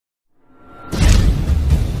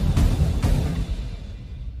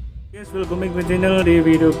Guys, welcome back to channel. Di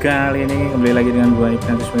video kali ini kembali lagi dengan gua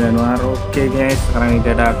Ignatius Yanuar. Oke guys, sekarang ini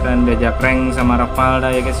dadakan diajak rank sama Ravalda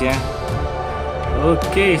ya guys ya.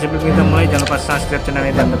 Oke, sebelum kita mulai jangan lupa subscribe channel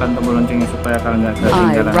ini dan tekan tombol loncengnya supaya kalian nggak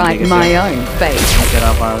ketinggalan guys ya. Oke,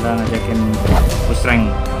 Ravalda ngajakin push rank,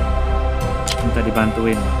 minta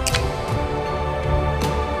dibantuin.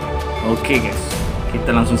 Oke guys, kita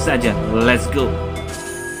langsung saja, let's go.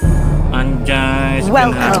 Anjay,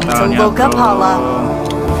 welcome to Lokapala.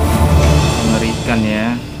 Mengerikan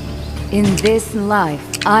ya. In this life,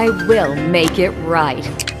 I will make it right.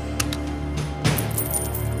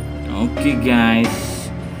 Oke guys,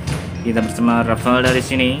 kita bersama Ravalda di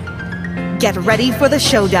sini. Get ready for the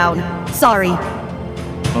showdown. Sorry.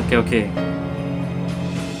 Oke.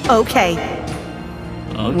 Okay.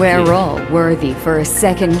 We're all worthy for a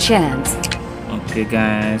second chance. Oke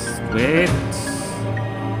guys, wait.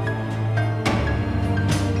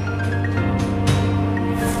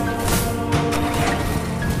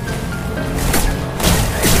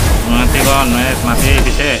 Mati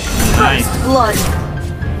bisa. Nice. Blood.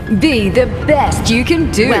 Be the best you can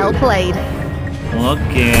do. Well played.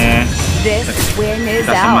 Oke. This win is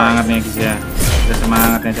Kita semangat ours. nih guys ya. Kita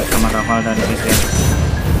semangat nih sama Ravalda nih guys ya.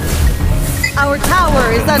 Our tower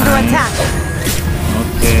is under attack.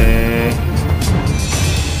 Oke.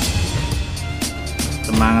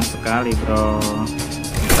 Semangat sekali bro.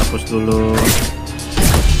 Kita push dulu.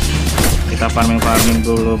 Kita farming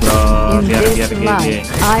dulu bro. In Biar this GG. life,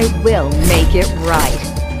 I will make it right.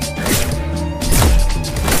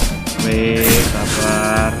 Wait,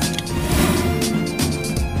 sabar.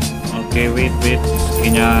 Oke, wait.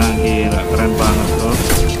 Skinya gila, keren banget bro.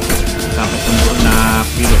 Sampai sempurna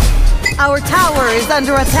gitu. Our tower is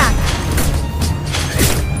under attack.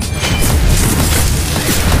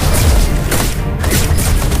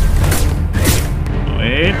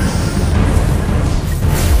 Wait.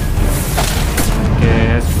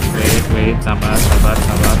 Wait, sabar.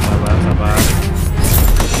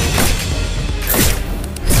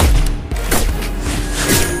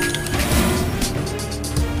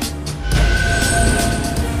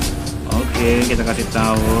 Oke, kita kasih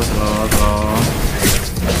tahu slow.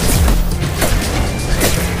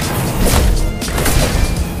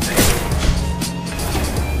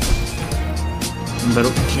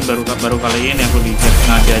 Baru kali ini aku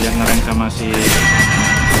diajak ngereng sama si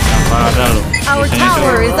Mabar loh. Our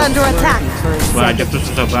tower is under attack. Gua ajak tuh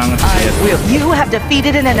susah banget sih ya. You have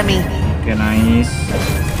defeated an enemy. Oke, nice.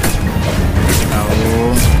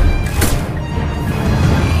 Tahu.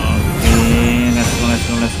 Oke, let's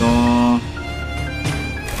go.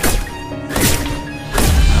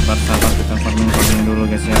 Sabar kita farming dulu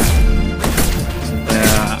guys ya.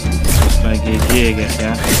 Supaya GG guys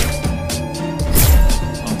ya.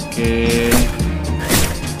 Oke.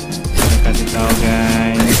 Kita kasih tahu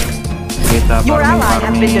guys. Kita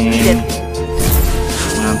farming.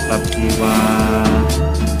 Mantap jiwa.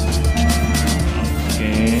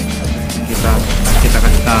 Oke. Kita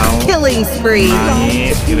kasih tahu. Killing spree.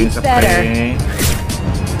 Nice, killing spree.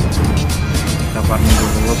 Kita farming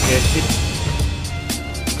dulu. Oke, sip.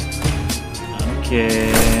 Oke.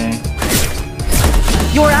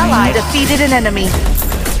 Your ally defeated an enemy.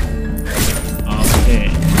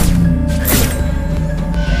 Oke.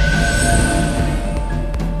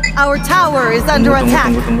 Our tower is under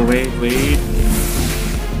attack. Tunggu, wait.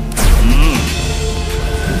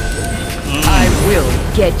 I will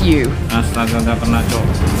get you. Astaga, nggak kena cok.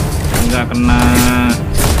 Nggak kena.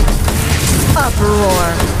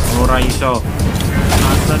 Uproar. Ora iso.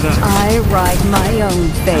 Astaga. I ride my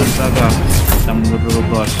own fate. Astaga. Kita mundur dulu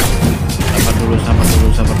bos. Sabar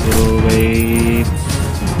dulu. Wait.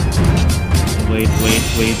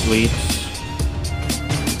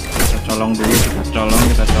 Kita colong dulu.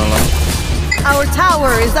 Our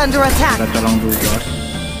tower is under attack. Kita colong dulu bos.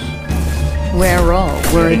 We're all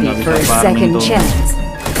worthy for a second chance.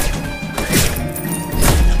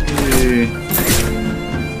 Wait.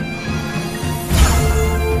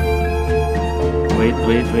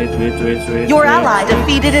 Your ally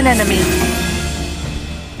defeated an enemy.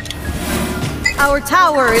 Our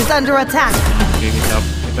tower is under attack. Oke, kita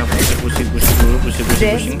pusing dulu.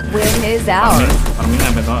 This win is ours. Farming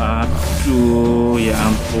sampai kok. Aduh, ya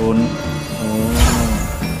ampun. Oh.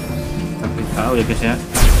 Tapi tahu ya guys ya.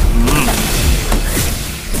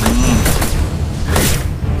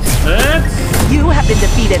 You have been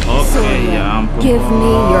defeated. Oke, ya ampun. Give me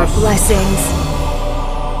your blessings.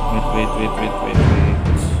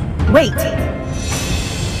 Wait.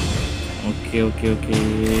 Oke.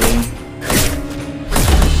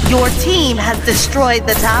 Your team has destroyed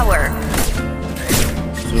the tower.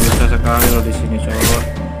 Susah sekali loh di sini cowok.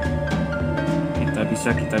 Kita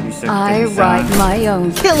Kita bisa. I ride my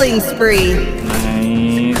own. Killing spree.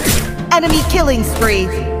 Nice. Enemy killing spree.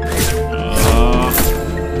 Oh.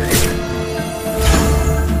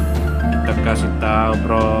 Kita kasih tahu,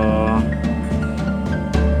 bro.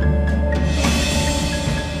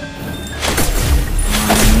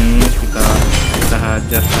 Nice. Kita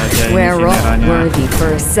hajar saja ini We're all semerahnya. worthy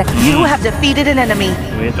for a second. You have defeated an enemy.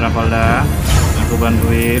 Wait, Ravalda, aku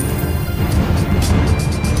bantuin.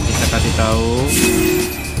 Kita kasih tahu.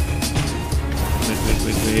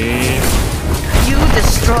 Wait. You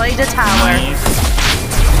destroyed a tower. Nice.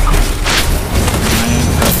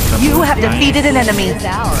 You have defeated an enemy. It's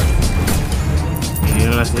ours.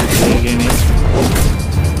 Gila sih kayak gini.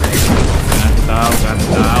 Kasih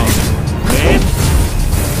tahu. Wait.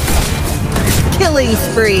 Killing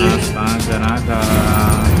spree. Astaga, naga.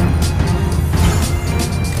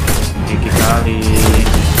 Gigi kali.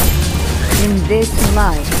 In this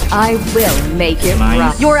life, I will make it Nice.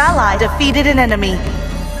 right. Your ally defeated an enemy.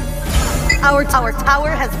 Our tower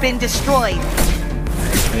has been destroyed.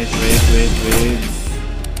 Wait.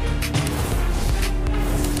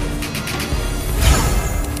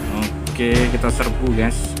 Oke, kita serbu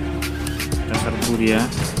guys. Kita serbu dia.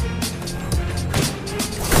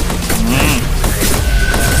 Not.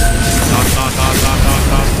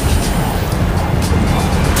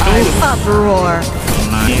 Uproar.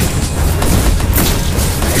 Nice.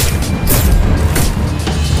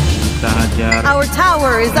 Kita hajar. Our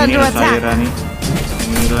tower is under Ini attack. Saira nih.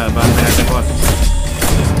 Gila, bantai aja bos.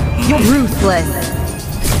 You're ruthless.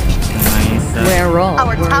 Nice. We're all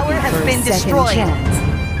Our tower worthy has for a been second destroyed. chance.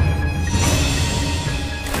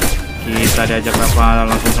 Kita diajak apa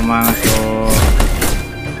langsung semangat tuh.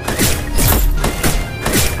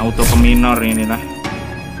 Auto ke minor ini lah.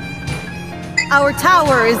 Our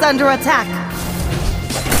tower is under attack.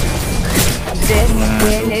 This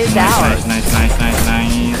win is ours. Nice.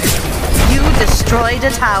 You destroyed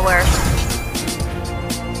a tower.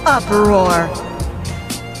 Uproar.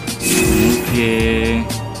 Oke.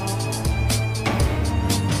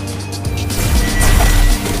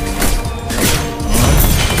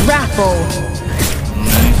 Raffle.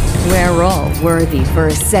 Nice. We're all worthy for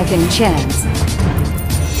a second chance.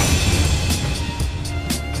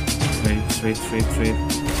 Wait.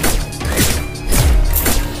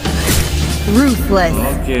 Ruthless.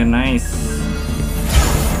 Oke, nice.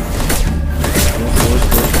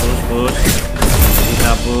 Push.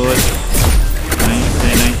 Kita push. Nice.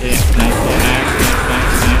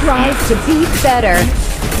 Strive to be better.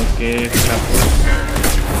 Oke, kita push.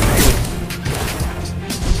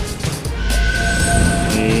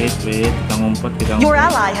 Wait, kita ngumpet. Your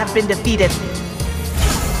ally have been defeated.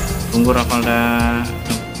 Tunggu Ravalda.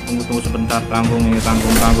 Tunggu sebentar, tanggung.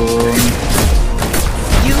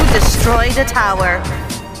 You destroyed a tower.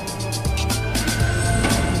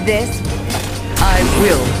 This, I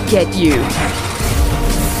will get you.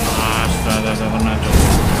 Astaga, gak kena coba.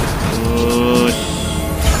 Push.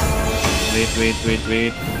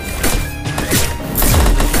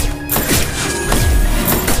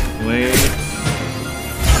 Wait.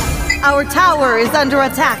 Our tower is under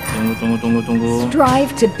attack. Tunggu.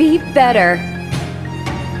 Strive to be better.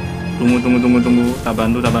 Tunggu. Tak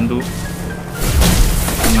bantu.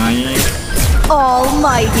 Nice.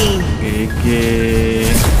 Almighty. GG.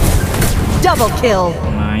 Double kill.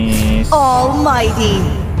 Nice. Almighty.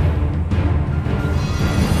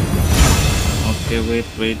 Oke, wait.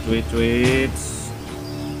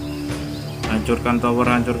 Hancurkan tower.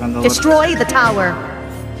 Destroy the tower.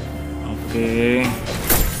 Oke.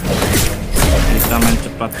 Kita main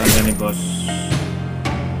cepat aja nih bos.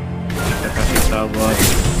 Kita kasih tahu bos.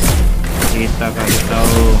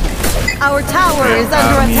 Our tower is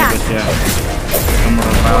under attack. Ya.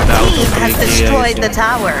 He has destroyed the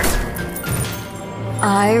tower.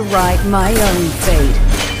 I write my own fate.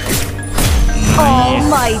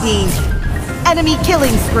 Almighty. Enemy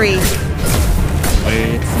killing spree.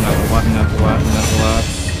 Wait, nggak kuat.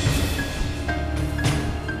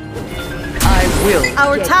 I will.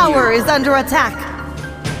 Our get tower you. is under attack.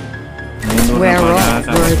 We're all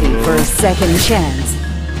worthy for a second chance.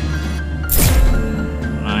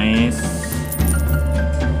 Nice.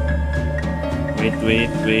 Wait.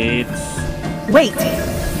 Wait.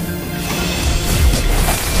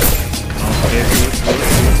 Oke,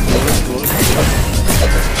 push.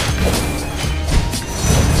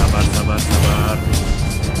 Sabar.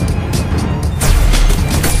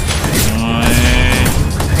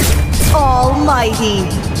 Almighty.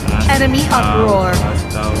 Enemy uproar.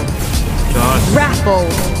 Raffle.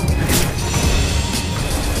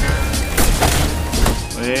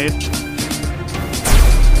 Wait.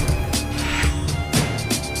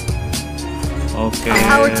 Oke.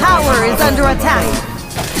 Our tower is under attack.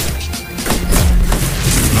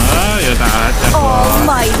 Ah, ya tak ada bos.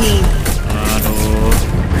 Almighty. Aduh,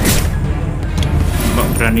 kok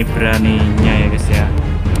berani-beraninya ya guys ya.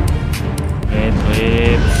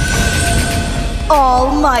 Wait.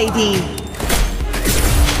 Almighty.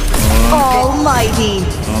 Almighty.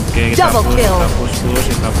 Oke, kita Double kill. push.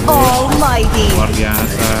 Almighty. Luar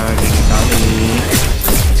biasa, gini kali.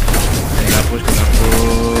 Kita push.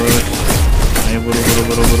 Ayo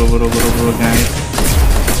buru guys.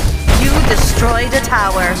 You destroyed a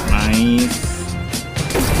tower. Nice.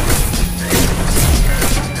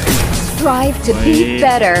 Strive to be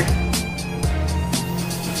better.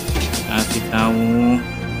 Kasih tahu.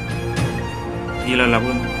 Gila lah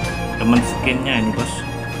pun. Temen skinnya ini bos.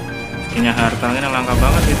 Skinnya hartanya langka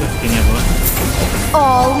banget itu skinnya bos.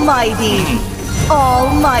 Almighty.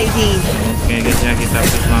 Almighty. Oke guys ya, kita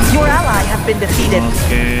push langsung. Your ally have been defeated.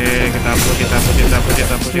 Oke, kita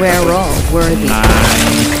push. We're all worthy.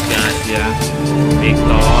 Nice guys ya.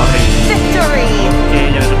 Victory. Victory. Oke,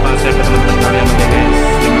 jangan lupa share ke teman